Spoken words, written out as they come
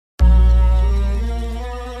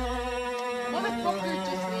Booker,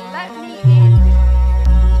 just let me in.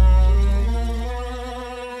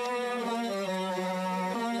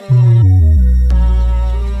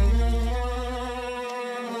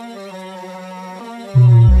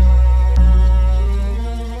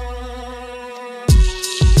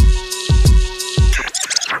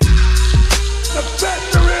 The best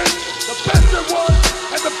there is, the best there was,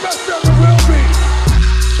 and the best there ever will be.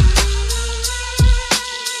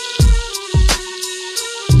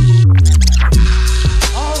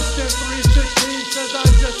 Austin 316 says I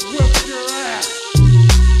just whipped your ass.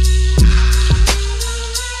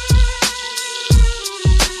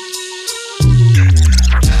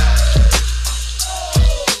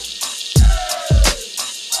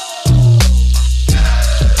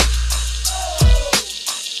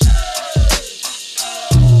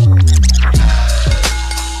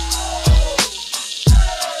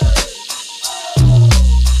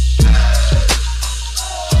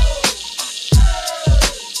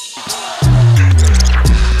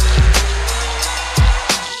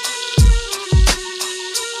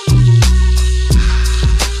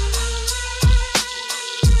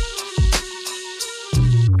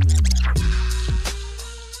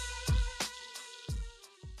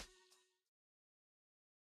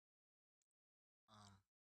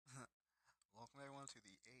 Welcome everyone to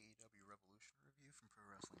the AEW Revolution review from Pro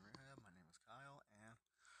Wrestling Rehab. My name is Kyle, and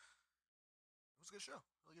it was a good show.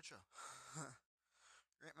 Really good show.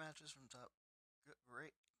 Great matches from top,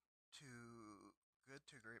 great to good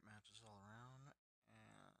to great matches all around,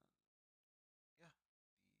 and yeah,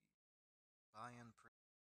 the buy-in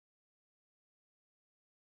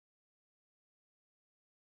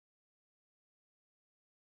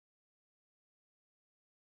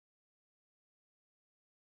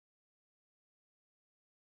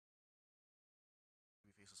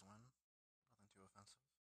faces win. Nothing too offensive.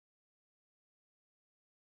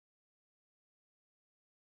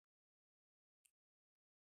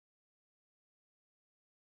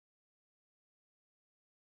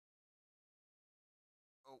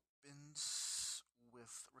 Opens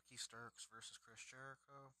with Ricky Starks versus Chris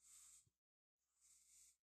Jericho.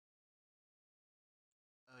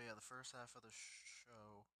 Oh yeah, the first half of the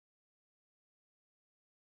show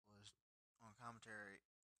was on commentary.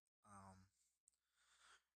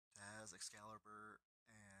 Taz, Excalibur,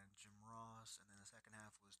 and Jim Ross, and then the second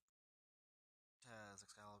half was Taz,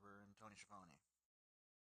 Excalibur, and Tony Schiavone.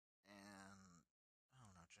 And I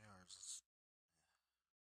don't know, JR's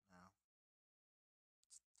no,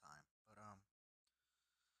 it's time. But alright.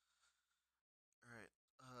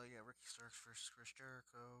 Yeah, Ricky Starks versus Chris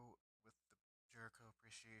Jericho with the Jericho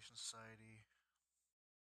Appreciation Society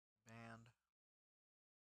band.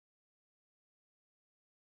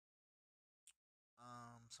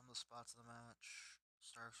 Some of the spots of the match: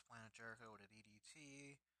 Starks planted Jericho with a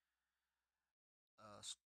DDT.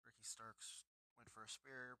 Ricky Starks went for a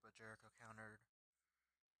spear, but Jericho countered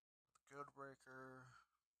with a Codebreaker.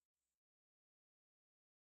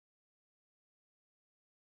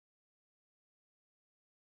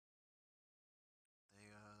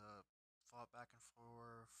 They fought back and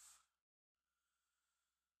forth.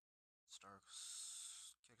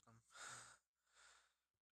 Starks kicked him.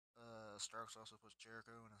 Starks also puts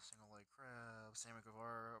Jericho in a single leg crab. Sammy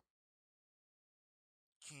Guevara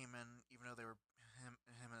came in, even though they were him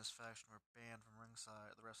and his faction were banned from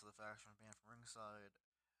ringside. The rest of the faction were banned from ringside.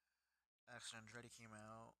 Action Andretti came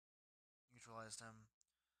out, neutralized him.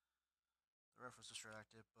 The ref was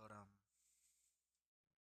distracted, but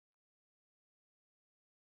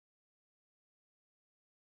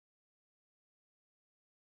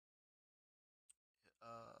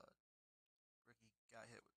Ricky got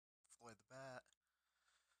hit with Floyd the Bat.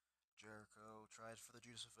 Jericho tried for the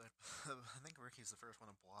Judas effect. I think Ricky's the first one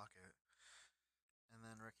to block it. And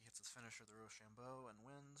then Ricky hits his finisher, the Rochambeau, and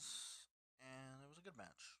wins. And it was a good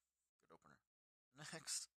match. Good opener.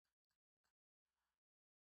 Next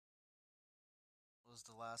was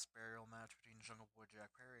the last burial match between Jungle Boy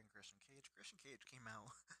Jack Perry and Christian Cage. Christian Cage came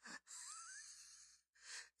out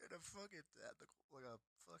in a fucking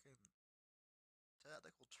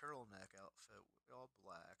tactical turtleneck outfit, all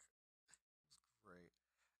black. It was great.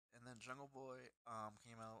 And then Jungle Boy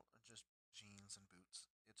came out in just jeans and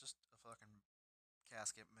boots. It's just a fucking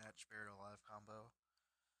casket match buried alive combo.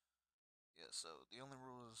 Yeah, so the only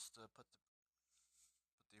rule is to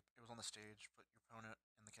it was on the stage, put your opponent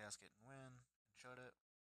in the casket and win, and shut it.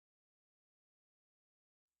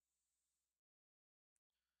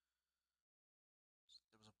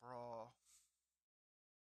 It was a brawl.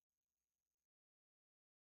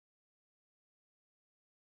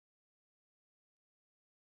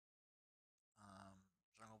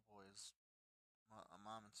 Jungle Boy's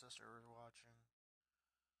mom and sister were watching.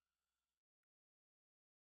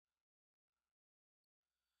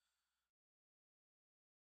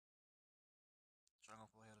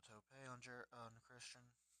 Jungle Boy had a tope on Christian.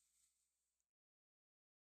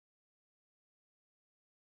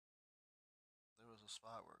 There was a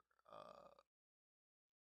spot where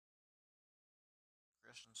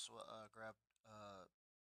Christian grabbed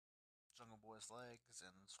Jungle Boy's legs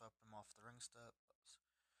and swept him off the ring steps.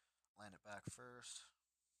 Landed back first.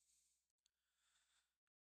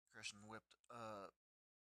 Christian whipped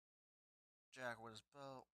Jack with his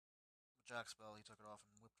belt. With Jack's belt, he took it off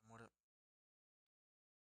and whipped him with it.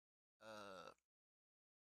 Uh,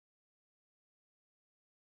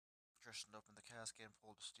 Christian opened the casket and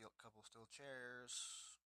pulled a couple steel chairs.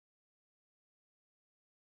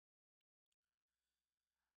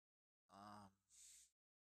 Um,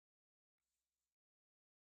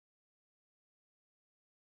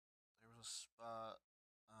 there was a spot.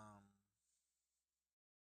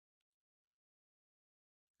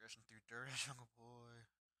 Christian threw dirt at Jungle Boy.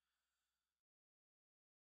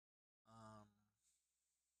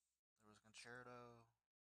 There was a concerto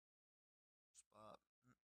spot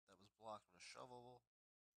that was blocked with a shovel.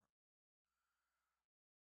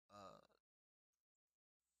 Uh,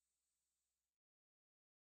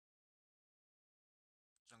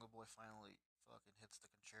 Jungle Boy finally fucking hits the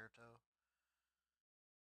concerto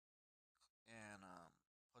and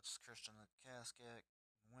puts Christian in the casket,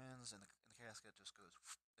 wins, and the casket just goes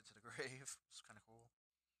into the grave. It's kind of cool.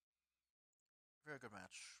 Very good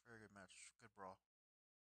match. Very good match. Good brawl.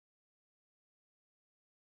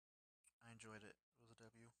 I enjoyed it. It was a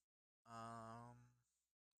W. Um,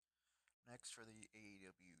 Next for the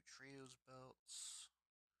AEW Trios belts,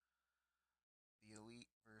 the Elite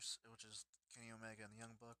which is Kenny Omega and the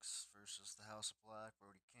Young Bucks versus the House of Black,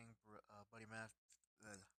 Brody King, Buddy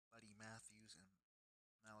Matthews, and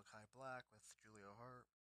Malachi Black with Julia Hart.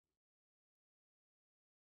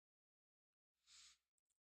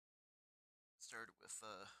 Started with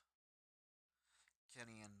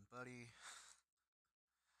Kenny and Buddy,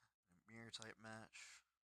 a mirror type match,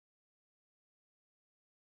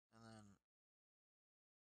 and then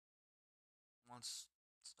once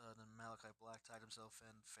then Malachi Black tagged himself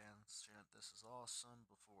in. Fans chanted, "This is awesome!"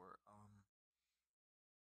 before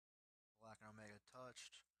Black and Omega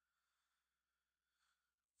touched.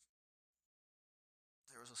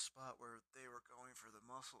 There was a spot where they were going for the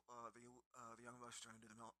muscle. The Young Bucks trying to do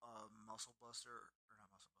the muscle buster, or not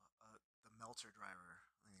muscle, the Meltzer driver.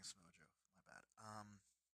 I think it's Samoa Joe. My bad.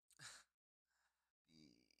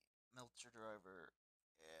 The Meltzer driver,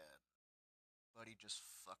 and Buddy just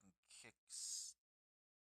fucking kicks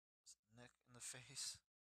Nick in the face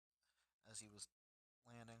as he was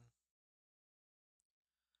landing.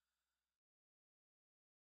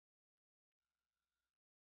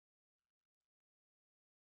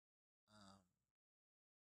 Um,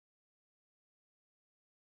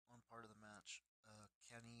 One part of the match,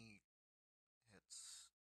 Kenny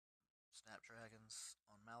hits Snapdragons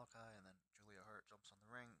on Malachi, and then Julia Hart jumps on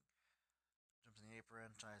the ring, jumps in the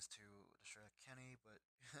apron, tries to distract Kenny, but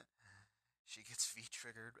she gets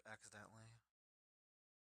V-triggered accidentally.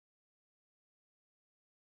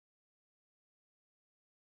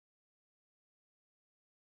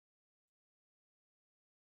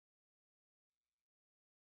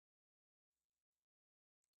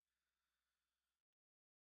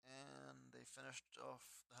 And they finished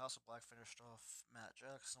off, the House of Black finished off Matt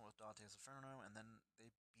Jackson with Dante's Inferno, and then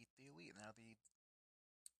they beat the Elite. Now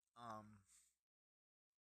um,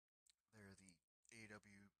 they're the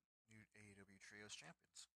new AEW Trios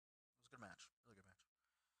champions. It was a good match, really good match.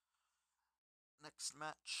 Next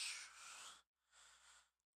match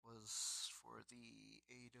was for the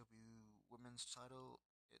AEW Women's title.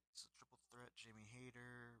 It's a triple threat: Jamie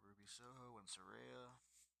Hayter, Ruby Soho, and Saraya.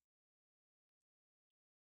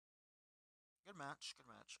 Good match, good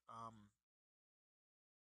match.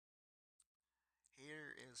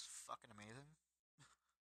 Hayter is fucking amazing. I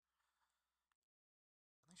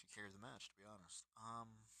think she carried the match, to be honest.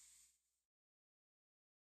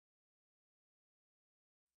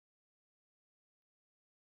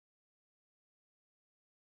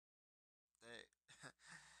 They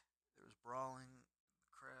there was brawling in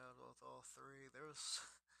the crowd with all three. There was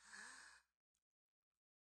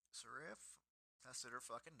Saraya tested her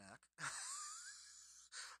fucking neck.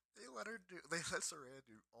 They let Saraya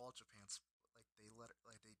do all Japan's, like they let her,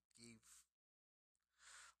 like they gave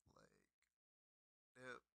like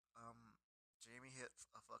it, Jamie hit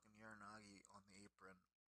a fucking Uranagi on the apron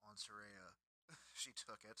on Saraya. She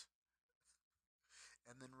took it.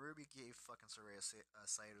 And then Ruby gave fucking Saraya a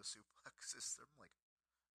Saito suplexes. I'm like,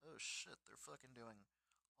 oh shit, they're fucking doing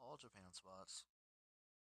All Japan spots.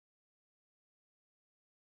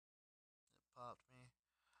 It popped me.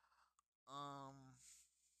 Um,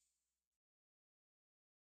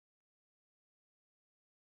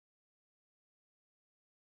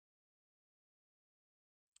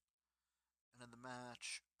 and in the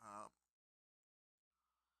match,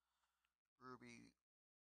 Ruby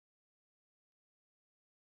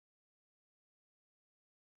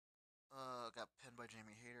got pinned by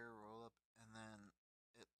Jamie Hayter, roll up, and then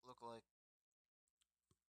it looked like.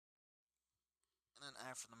 And then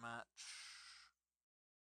after the match,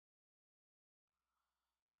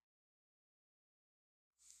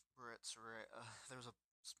 Saraya, there was a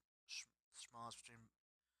smallest between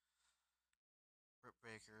Britt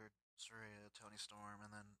Baker, Saraya, Tony Storm,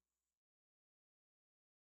 and then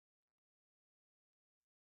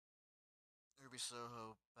Ruby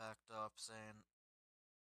Soho backed up saying,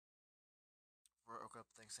 broke up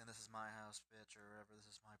things saying, "This is my house, bitch," or whatever, "This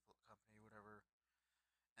is my company," whatever.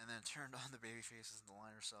 And then turned on the baby faces in the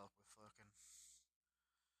line herself with fucking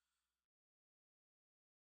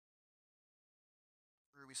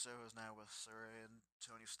Ruby Soho is now with Saraya and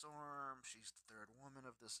Tony Storm. She's the third woman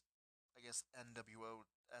of this, I guess,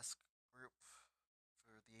 NWO-esque group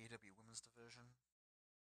for the AEW Women's Division.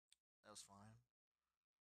 That was fine.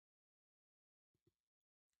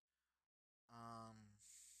 Um,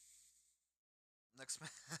 Next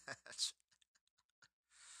match,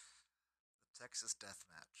 the Texas Death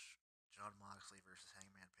Match: Jon Moxley versus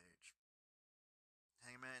Hangman Page.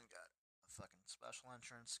 Hangman got a fucking special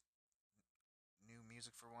entrance, new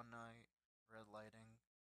music for one night, red lighting,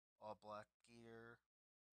 all black gear.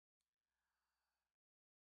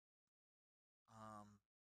 Um,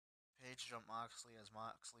 Page jumped Moxley as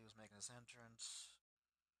Moxley was making his entrance.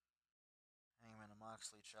 Hangman and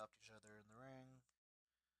Moxley chopped each other in the ring.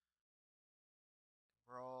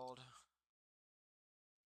 Brawled.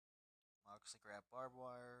 Moxley grabbed barbed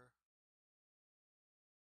wire.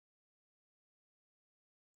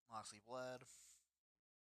 Moxley bled.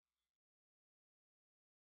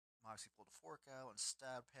 Moxley pulled a fork out and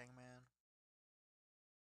stabbed Hangman.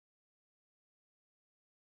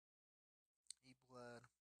 He bled.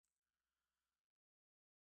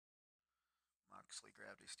 Moxley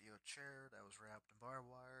grabbed a steel chair that was wrapped in barbed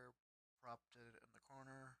wire, propped it in the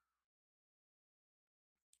corner.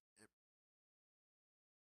 It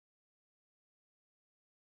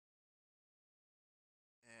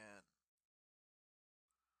and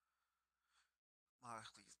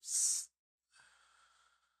Moxley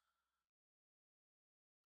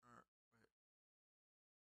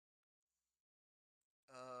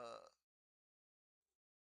er,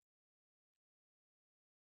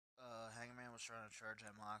 uh Hangman was trying to charge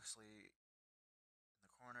at Moxley in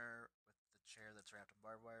the corner with the chair that's wrapped in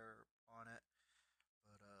barbed wire on it,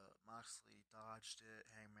 but Moxley dodged it.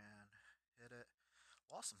 Hangman hit it.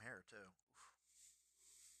 Lost some hair too. Oof.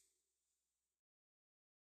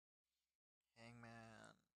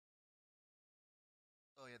 Hangman.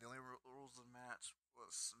 Oh yeah, the only rules of the match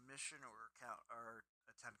was submission or count or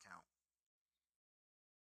a 10 count.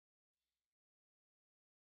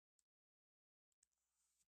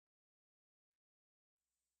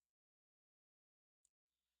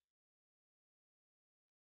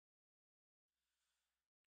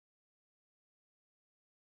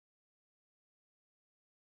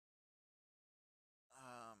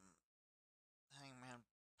 Um, Hangman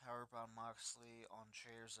powerbound Moxley on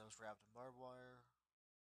chairs that was wrapped in barbed wire.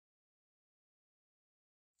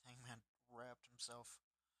 Hangman wrapped his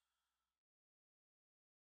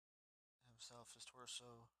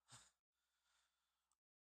torso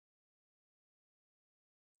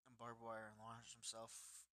in barbed wire and launched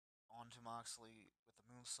himself onto Moxley with a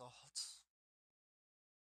moonsault.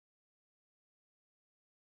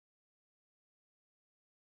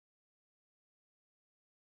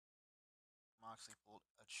 Moxley pulled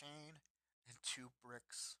a chain and two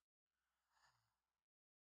bricks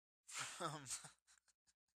from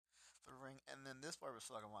the ring, and then this part was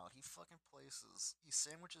fucking wild. He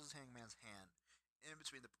sandwiches Hangman's hand in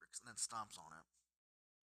between the bricks and then stomps on it.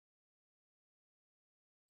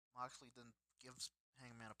 Moxley then gives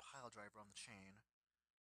Hangman a pile driver on the chain,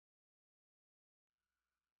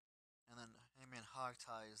 and then Hangman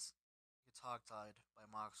gets hog tied by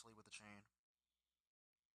Moxley with the chain.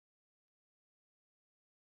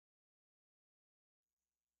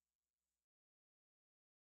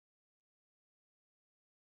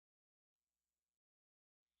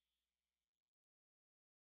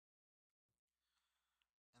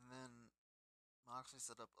 And then Moxley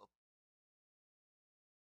set up a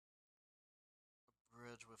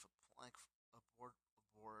bridge with a plank, a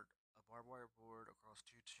barbed wire board across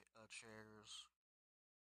two chairs.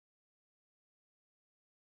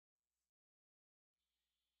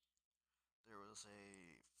 was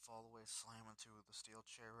a fallaway slam into the steel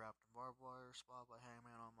chair wrapped in barbed wire, spot by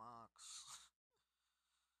Hangman on Mox.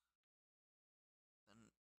 Then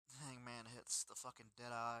Hangman hits the fucking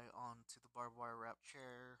Deadeye onto the barbed wire wrapped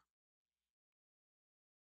chair.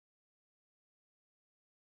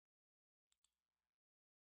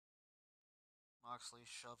 Moxley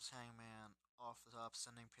shoves Hangman off the top,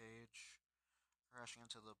 sending Page crashing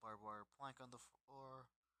into the barbed wire plank on the floor.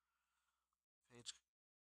 Page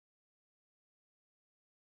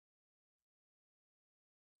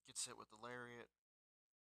gets hit with the lariat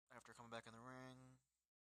after coming back in the ring.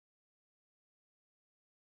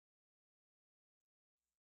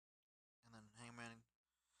 And then Hangman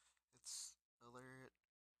hits the lariat.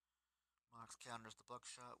 Mox counters the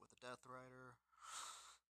buckshot with the Death Rider.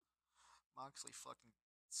 Moxley fucking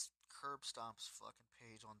curb stomps fucking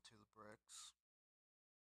Page onto the bricks.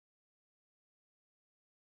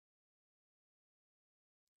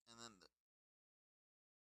 And then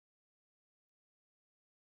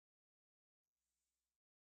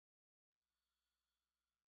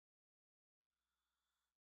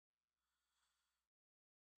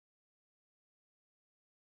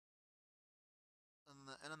in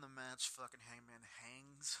the end of the match, fucking Hangman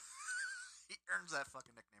hangs. He earns that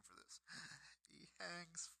fucking nickname for this. He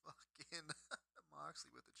hangs fucking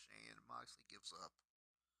Moxley with a chain. Moxley gives up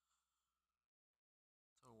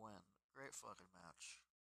to win. Great fucking match.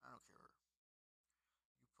 I don't care.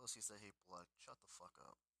 You pussies that hate blood, shut the fuck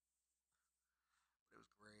up. But it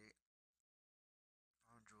was great.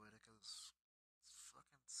 I enjoyed it because it's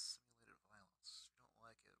fucking simulated violence. If you don't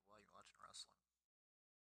like it while you're watching wrestling,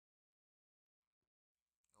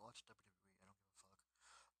 go watch WWE. I don't give a fuck.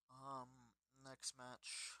 Next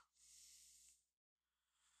match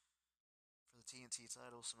for the TNT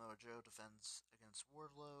title, Samoa Joe defends against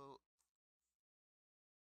Wardlow.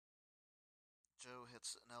 Joe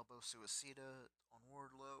hits an elbow suicida on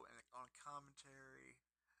Wardlow, and on commentary,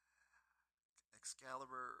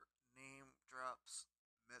 Excalibur name drops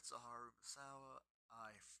Mitsuharu Misawa.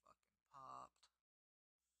 I fucking popped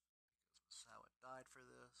because Misawa died for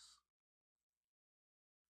this.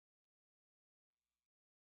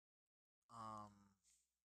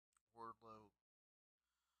 Wardlow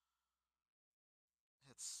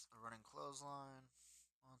hits a running clothesline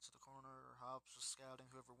onto the corner. Hobbs was scouting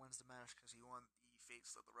whoever wins the match because he won the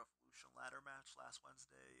Fates of the Revolution ladder match last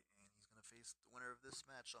Wednesday, and he's going to face the winner of this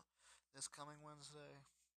match this coming Wednesday.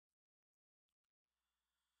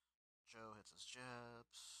 Joe hits his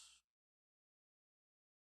jabs.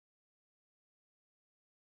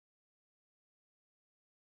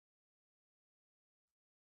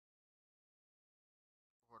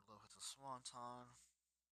 Wardlow hits a swanton.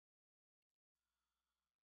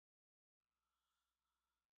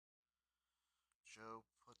 Joe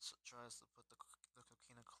tries to put the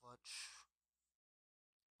coquina clutch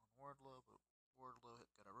on Wardlow, but Wardlow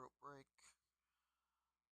got a rope break.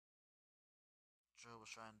 Joe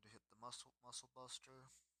was trying to hit the muscle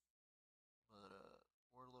buster, but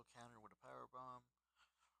Wardlow countered with a power bomb.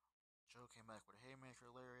 Joe came back with a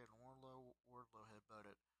haymaker lariat on Wardlow. Wardlow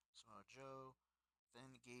headbutted Samoa Joe,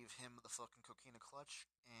 then gave him the fucking coquina clutch,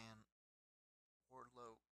 and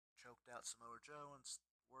Wardlow choked out Samoa Joe, and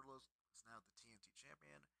Wardlow is now the TNT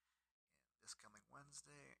champion. And this coming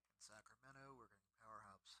Wednesday in Sacramento, we're getting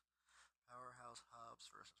Powerhouse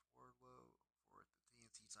Hobbs versus Wardlow for the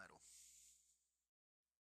TNT title.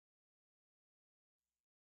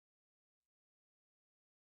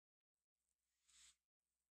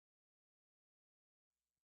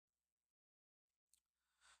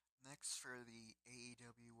 Next, for the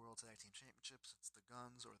AEW World Tag Team Championships, it's the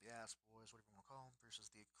Guns, or the Ass Boys, whatever you want to call them, versus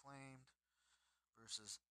the Acclaimed,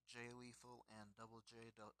 versus Jay Lethal and Double J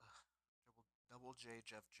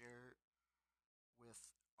Jeff Jarrett, with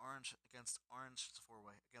Orange against Orange. It's a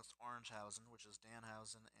four-way against Orangehausen, which is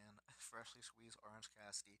Danhausen and freshly squeezed Orange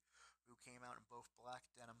Cassidy, who came out in both black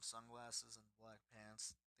denim sunglasses and black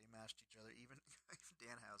pants. They matched each other. Even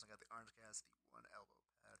Danhausen got the Orange Cassidy one elbow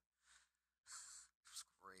pad. It was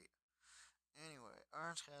great. Anyway,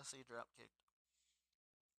 Orange Cassidy drop kicked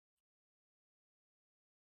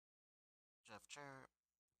Jeff Jarrett.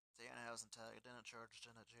 Danhausen tagged in and charged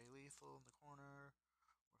in at Jay Lethal in the corner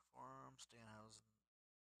with forearms. Danhausen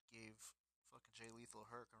gave fucking Jay Lethal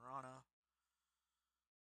a Hurricane Rana.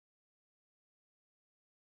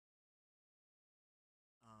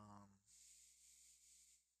 Um,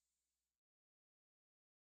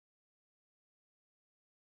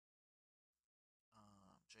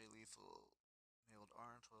 Jay Lethal nailed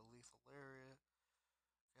Orange with a lethal lariat.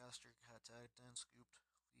 Caster got tagged in, scooped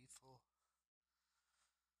Lethal.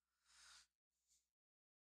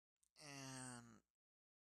 And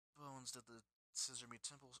Bones did the Scissor me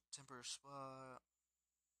temper spot.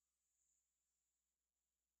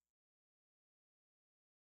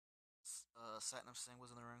 Satnam Singh was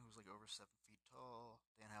in the ring, who was like over 7 feet tall.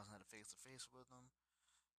 Danhausen had a face to face with him.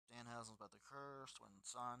 Danhausen was about to curse when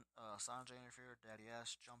Sanjay interfered. Daddy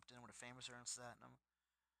Ash jumped in with a famous and Satnam.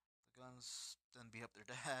 The Guns then beat up their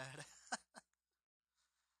dad.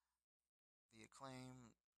 The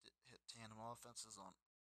Acclaim hit tandem offenses on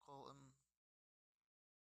Colton.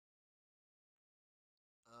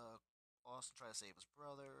 Austin tried to save his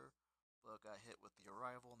brother, but got hit with the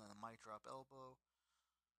arrival and then the mic drop elbow.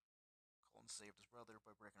 Colton saved his brother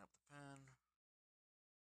by breaking up the pin.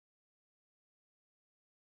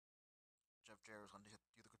 Jeff Jarrett was going to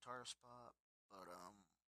do the guitar spot, but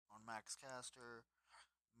on Max Caster,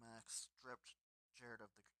 Max stripped Jarrett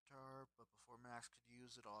of the guitar, but before Max could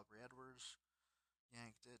use it, Aubrey Edwards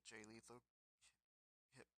yanked it. Jay Lethal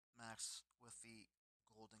hit Max with the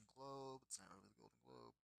Golden Globe. It's not really the Golden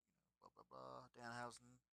Globe. Blah blah blah.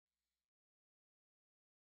 Danhausen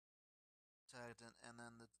tagged in, and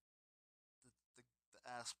then the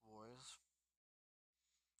Ass Boys,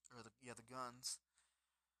 or the Guns,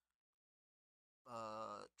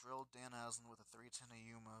 drilled Danhausen with a 310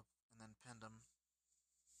 Yuma and then pinned him.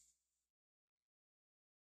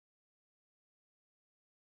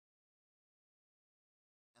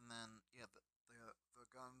 And then the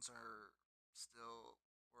Guns are still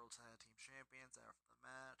World Tag Team Champions after the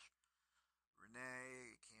match.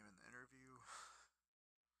 Renee came in the interview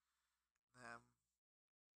them,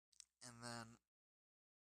 and then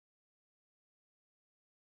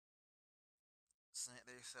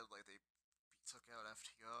they said like they took out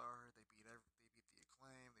FTR, they beat the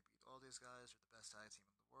Acclaim, they beat all these guys. They're the best tag team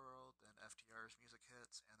in the world. Then FTR's music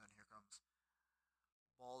hits, and then here comes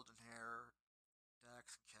bald and hair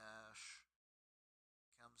Dax and Cash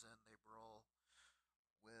comes in. They brawl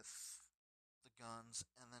with the Guns,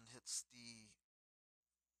 and then hits the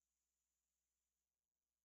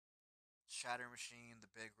Shatter Machine,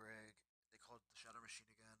 the Big Rig. They called it the Shatter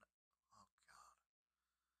Machine again. Oh god.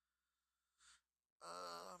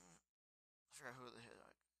 I forgot who they hit.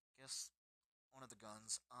 I guess one of the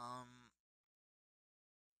Guns.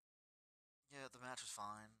 Yeah, the match was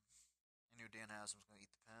fine. I knew Danhausen was going to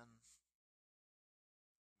eat the pin.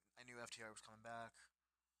 I knew FTR was coming back.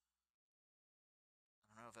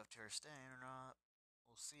 I don't know if FTR is staying or not.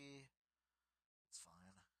 We'll see. It's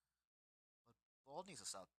fine. But Bald needs to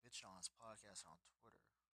stop bitching on his podcast and on Twitter.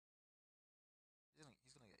 He's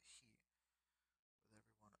gonna get heat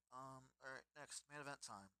with everyone. Alright, next, main event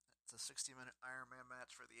time. It's a 60-minute Iron Man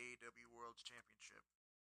match for the AEW World Championship.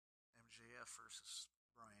 MJF versus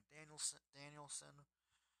Bryan Danielson.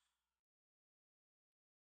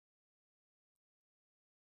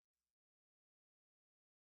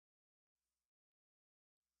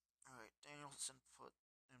 Alright, Danielson put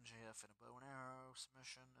MJF in a bow and arrow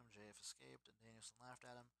submission. MJF escaped, and Danielson laughed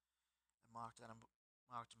at him and mocked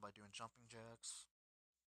him by doing jumping jacks.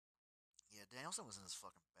 Yeah, Danielson was in his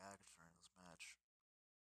fucking bag during this match.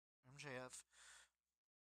 MJF.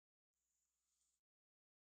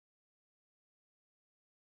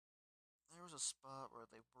 There was a spot where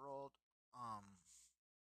they brawled,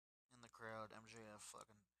 in the crowd. MJF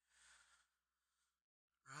fucking,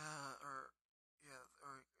 or yeah,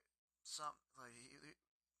 or some like he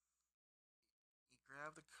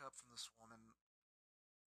grabbed the cup from this woman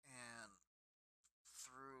and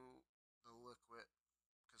threw the liquid,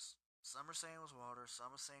 because some are saying it was water,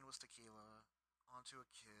 some are saying it was tequila, onto a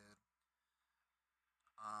kid.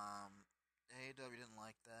 AEW didn't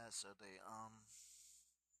like that, so they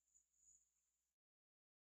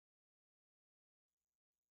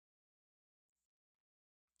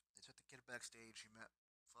took the kid backstage. He met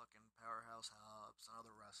fucking Powerhouse Hobbs and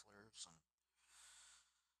other wrestlers, and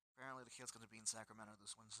apparently the kid's gonna be in Sacramento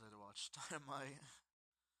this Wednesday to watch Dynamite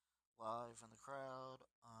live in the crowd.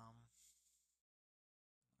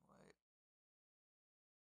 Anyway,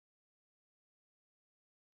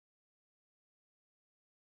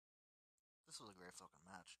 this was a great fucking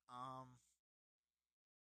match.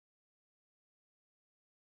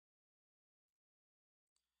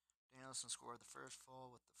 Danielson scored the first fall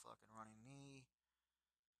with the fucking running knee.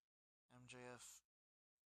 MJF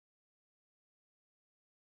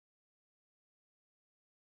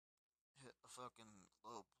hit a fucking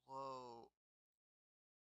low blow.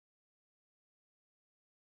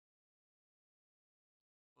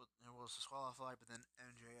 It was disqualified, but then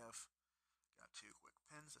MJF got two quick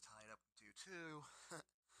pins to tie it up in 2-2.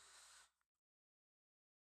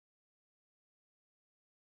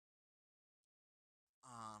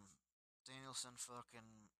 Danielson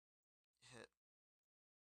fucking hit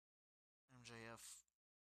MJF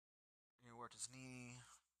worked his knee.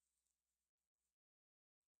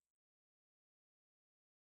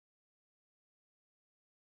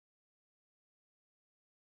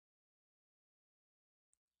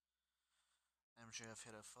 MJF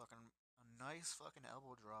hit a nice fucking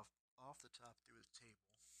elbow drop off the top through the table.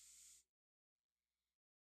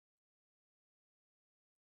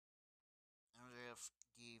 MJF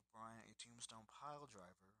gave Bryan a tombstone pile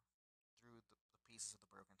driver through the pieces of the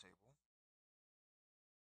broken table.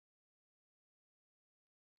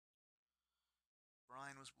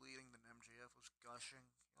 Bryan was bleeding, then MJF was gushing.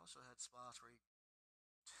 He also had spots where he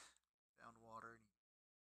found water and he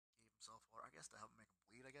gave himself water. I guess to help make him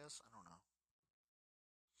bleed, I guess. I don't know.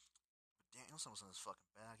 But Danielson was in his fucking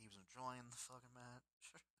bag. He was enjoying the fucking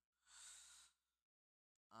match.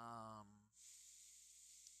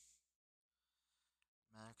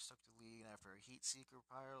 Max took the lead after a heat seeker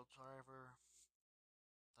pile driver.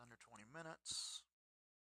 Under 20 minutes.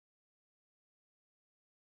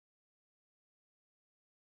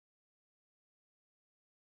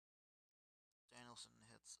 Danielson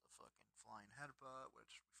hits a fucking flying headbutt,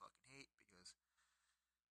 which we fucking hate because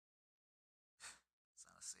it's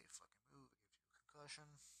not a safe fucking move. It gives you a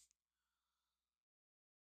concussion.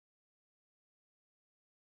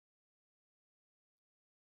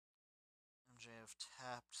 MJF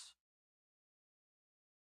tapped.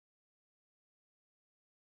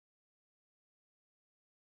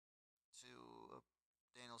 To a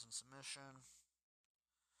Danielson submission.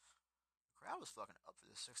 The crowd was fucking up for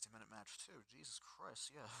this 60-minute match too. Jesus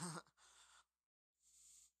Christ, yeah.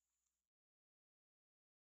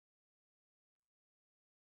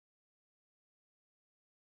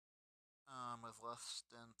 With less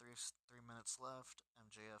than three minutes left,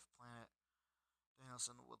 MJF planted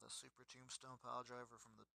Danielson with a super tombstone pile driver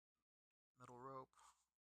from the middle rope.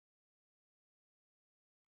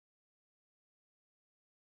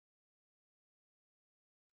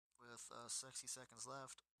 With 60 seconds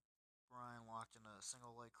left, Bryan locked in a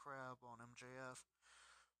single leg crab on MJF,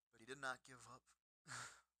 but he did not give up.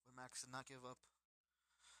 But Max did not give up.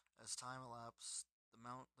 As time elapsed, the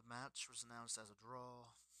match was announced as a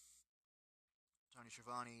draw. Tony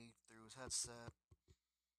Schiavone threw his headset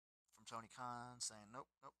from Tony Khan, saying,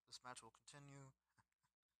 "Nope, nope, this match will continue."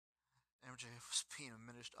 MJF was being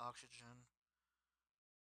diminished oxygen.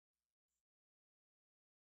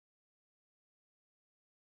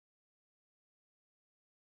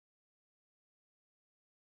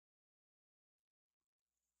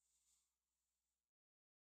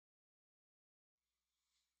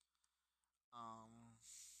 Um,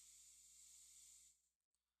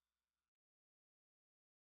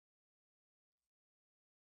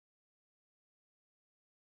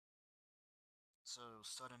 so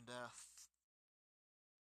sudden death.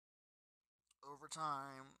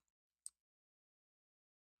 Overtime,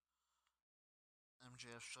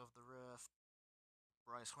 MJF shoved the ref.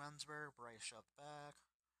 Bryce Wensberg. Bryce shoved back.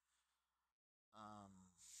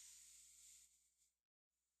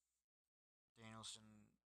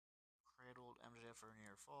 Danielson cradled MJF for a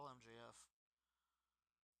near fall. MJF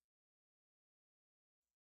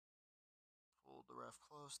pulled the ref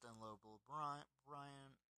close, then low blow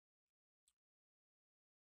Bryan.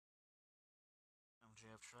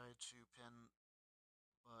 MJF tried to pin,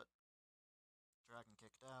 but Dragon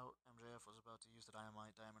kicked out. MJF was about to use the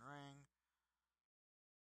Dynamite Diamond Ring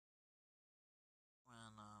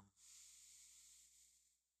when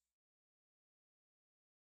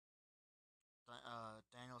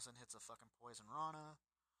Danielson hits a fucking Poison Rana.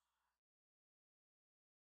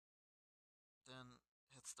 Then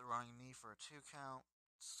hits the running knee for a 2 count.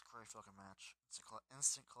 It's a great fucking match. It's an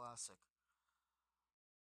instant classic.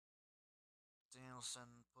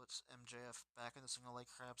 Danielson puts MJF back in the single leg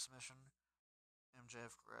crab submission.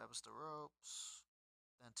 MJF grabs the ropes,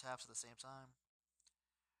 then taps at the same time.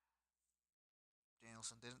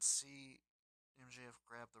 Danielson didn't see MJF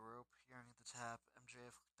grab the rope. Hearing the tap,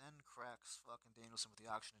 MJF then cracks fucking Danielson with the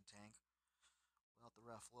oxygen tank without the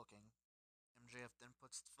ref looking. MJF then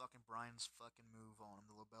puts fucking Bryan's fucking move on him,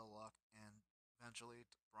 the LaBelle lock, and eventually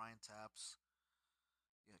Bryan taps.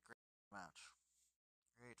 Yeah, great match.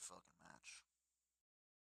 Great fucking match.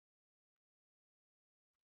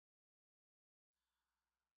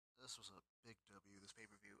 This was a big W, this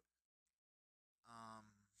pay-per-view. I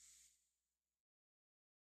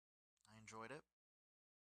enjoyed it.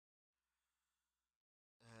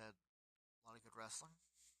 It had a lot of good wrestling,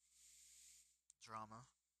 drama,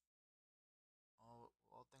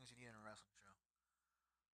 all things you need in a wrestling show.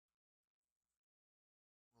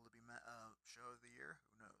 Will it be show of the year?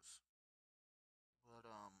 Who knows? But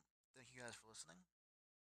thank you guys for listening.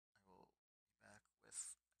 I will be back with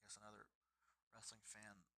I guess another wrestling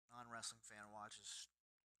fan non-wrestling fan watches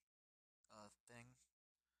thing.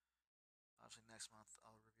 Obviously, next month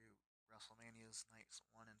I'll review WrestleMania's nights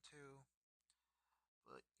 1 and 2.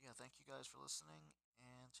 But yeah, thank you guys for listening,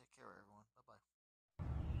 and take care, everyone. Bye bye.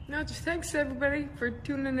 No, just thanks everybody for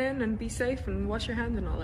tuning in, and be safe and wash your hands and all that.